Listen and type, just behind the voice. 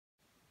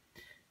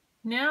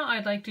Now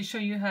I'd like to show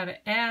you how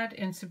to add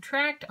and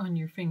subtract on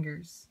your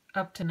fingers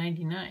up to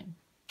 99.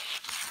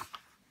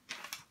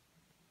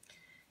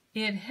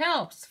 It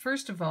helps,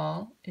 first of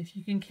all, if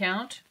you can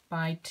count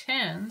by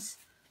tens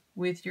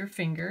with your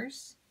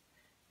fingers.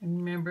 And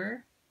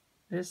remember,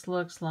 this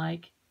looks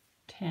like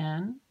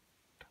 10,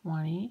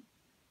 20,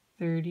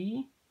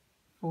 30,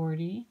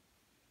 40,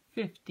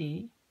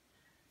 50,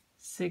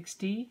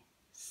 60,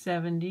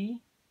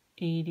 70,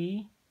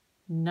 80,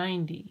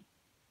 90.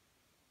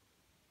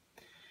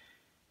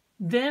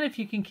 Then if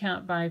you can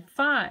count by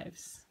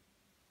fives,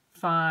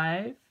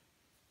 5,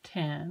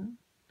 10,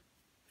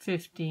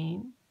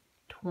 15,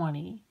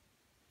 20,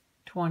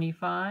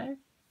 25,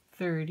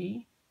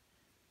 30,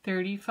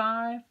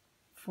 35,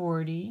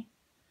 40,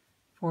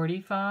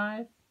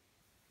 45,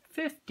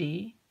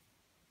 50,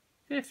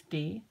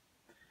 50,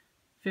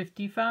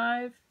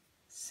 55,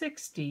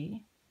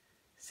 60,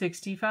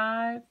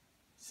 65,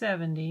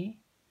 70,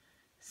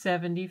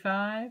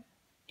 75,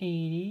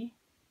 80,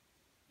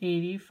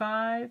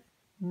 85,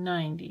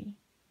 90,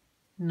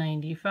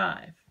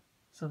 95.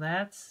 So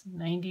that's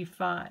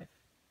 95.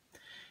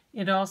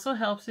 It also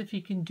helps if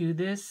you can do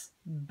this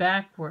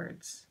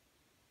backwards.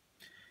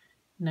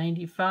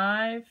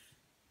 95,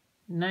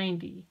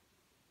 90,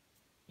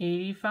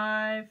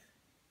 85,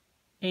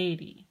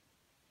 80,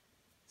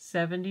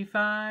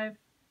 75,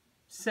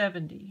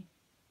 70,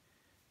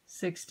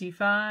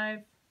 65,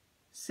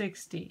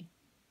 60,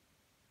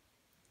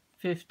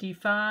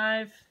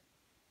 55,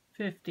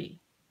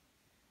 50,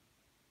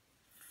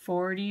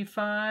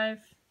 45,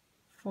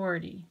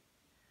 40,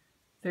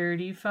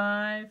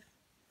 35,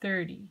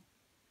 30,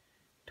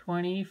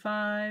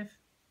 25,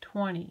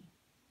 20,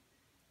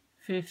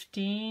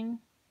 15,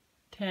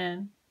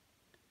 10,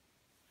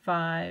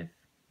 5,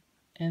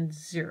 and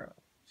 0.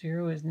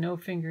 0 is no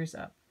fingers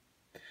up.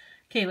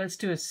 Okay, let's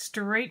do a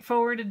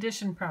straightforward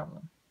addition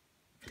problem.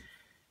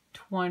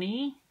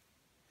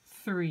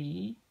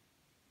 23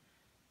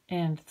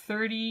 and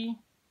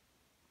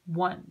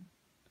 31.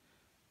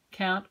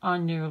 Count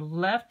on your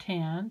left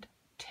hand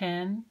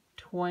 10,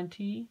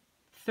 20,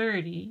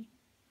 30,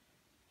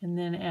 and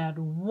then add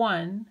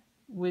 1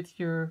 with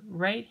your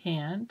right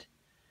hand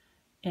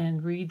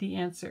and read the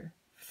answer,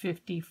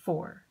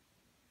 54.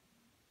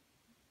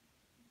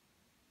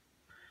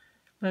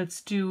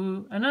 Let's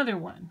do another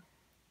one.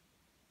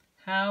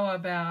 How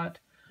about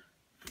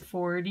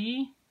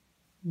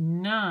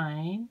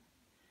 49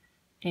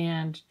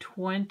 and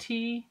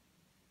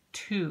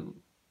 22?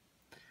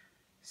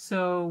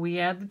 So we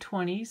add the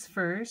 20s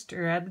first,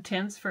 or add the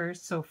 10s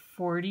first. So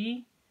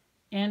 40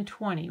 and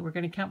 20. We're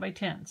going to count by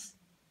 10s.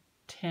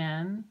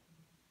 10,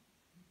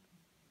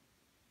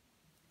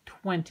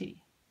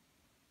 20.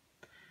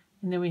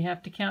 And then we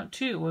have to count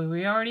 2. Well,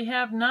 we already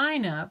have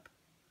 9 up.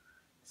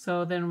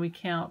 So then we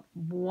count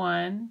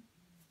 1,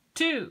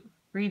 2.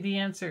 Read the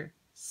answer,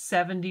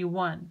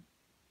 71.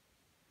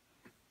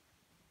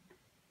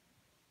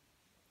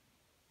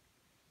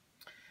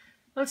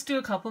 Let's do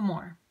a couple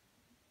more.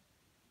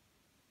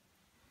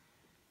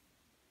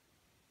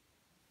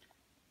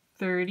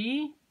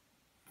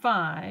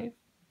 35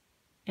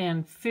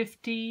 and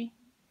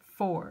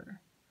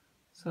 54.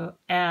 So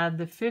add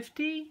the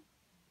 50,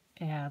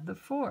 add the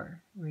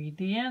 4. Read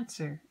the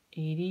answer,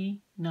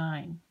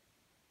 89.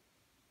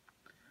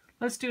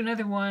 Let's do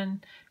another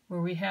one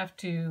where we have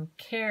to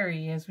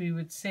carry, as we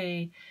would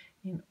say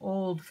in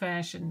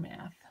old-fashioned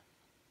math.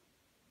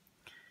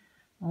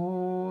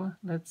 Oh,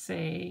 let's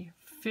say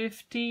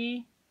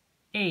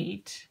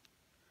 58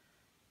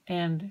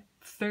 and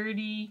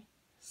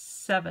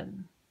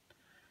 37.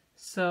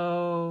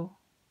 So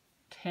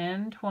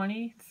 10,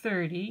 20,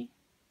 30,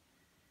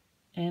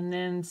 and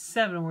then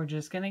 7 we're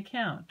just going to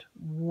count.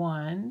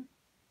 1,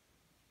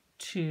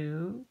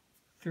 2,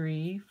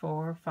 3,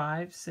 4,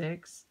 5,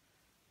 6,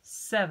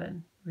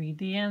 7. Read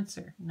the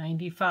answer,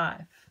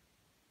 95.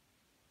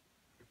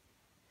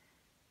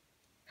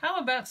 How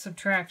about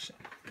subtraction?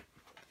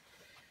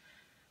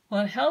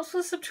 Well, it helps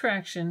with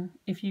subtraction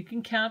if you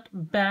can count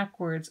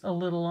backwards a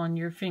little on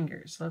your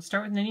fingers. Let's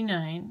start with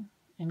 99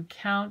 and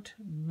count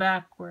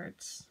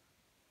backwards.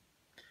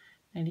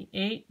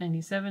 98,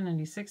 97,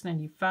 96,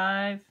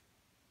 95,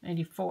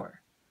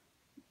 94.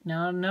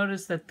 Now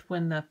notice that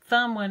when the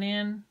thumb went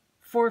in,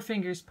 4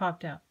 fingers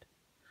popped out.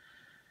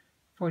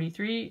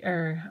 43,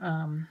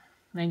 or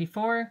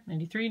 94,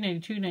 93,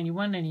 92,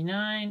 91,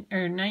 99,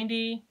 or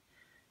 90.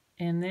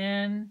 And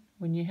then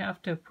when you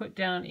have to put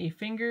down a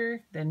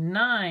finger, the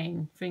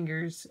 9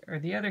 fingers, or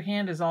the other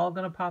hand, is all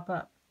going to pop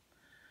up.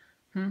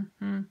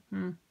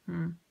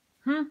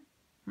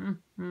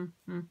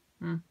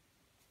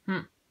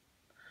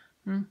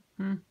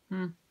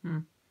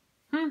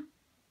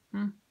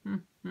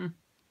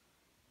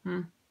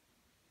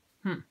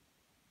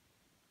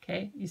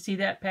 Okay, you see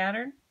that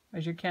pattern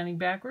as you're counting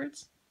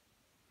backwards?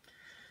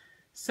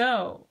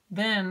 So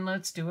then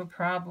let's do a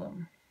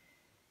problem.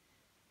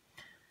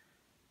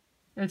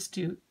 Let's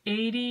do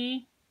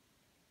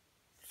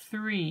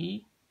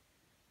 83,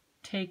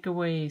 take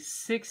away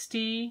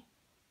 61.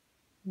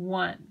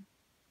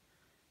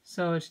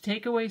 So to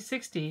take away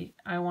 60,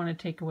 I want to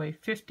take away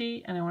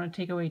 50 and I want to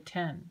take away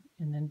 10.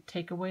 And then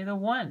take away the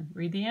 1.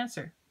 Read the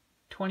answer.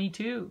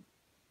 22.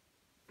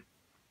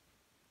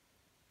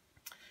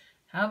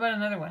 How about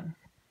another one?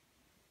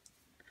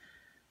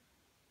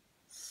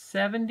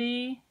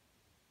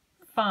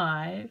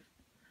 75,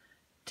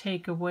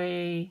 take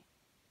away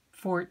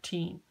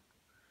 14.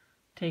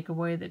 Take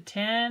away the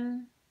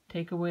 10,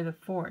 take away the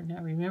 4.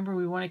 Now remember,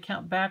 we want to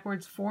count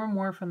backwards 4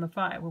 more from the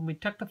 5. When we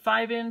tuck the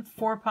 5 in,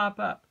 4 pop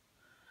up.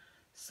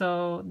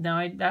 So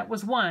now that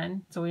was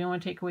 1, so we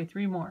want to take away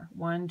 3 more.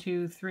 1,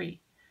 2,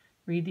 3.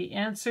 Read the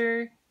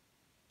answer,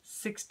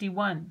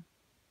 61.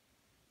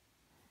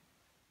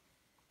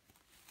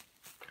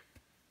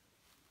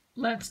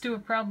 Let's do a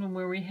problem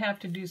where we have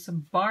to do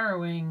some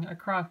borrowing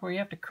across, where you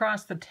have to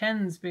cross the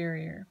tens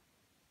barrier.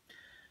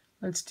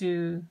 Let's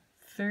do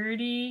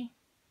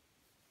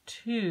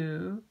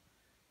 32,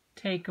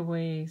 take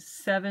away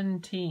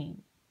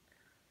 17.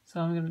 So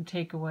I'm going to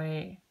take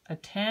away a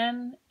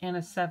 10 and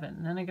a 7.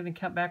 And then I'm going to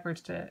count backwards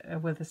to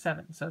with a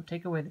 7. So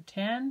take away the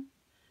 10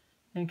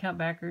 and count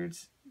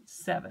backwards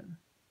 7.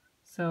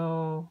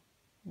 So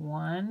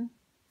 1,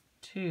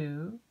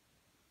 2,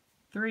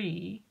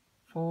 3,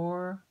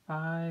 4,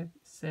 5,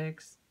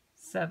 6,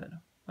 7.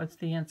 What's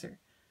the answer?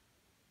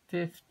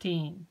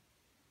 15.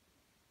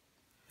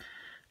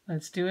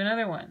 Let's do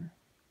another one.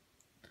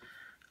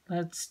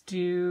 Let's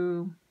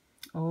do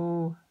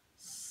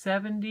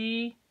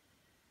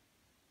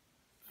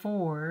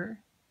 74,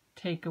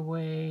 take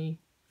away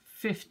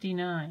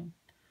 59.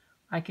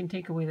 I can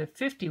take away the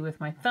 50 with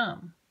my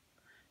thumb.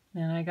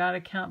 Then I got to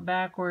count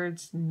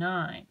backwards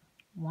 9.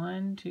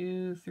 1,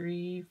 2,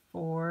 3,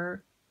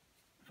 4,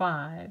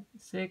 5,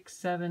 6,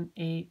 7,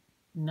 8,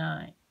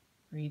 9.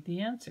 Read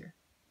the answer.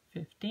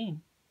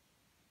 15.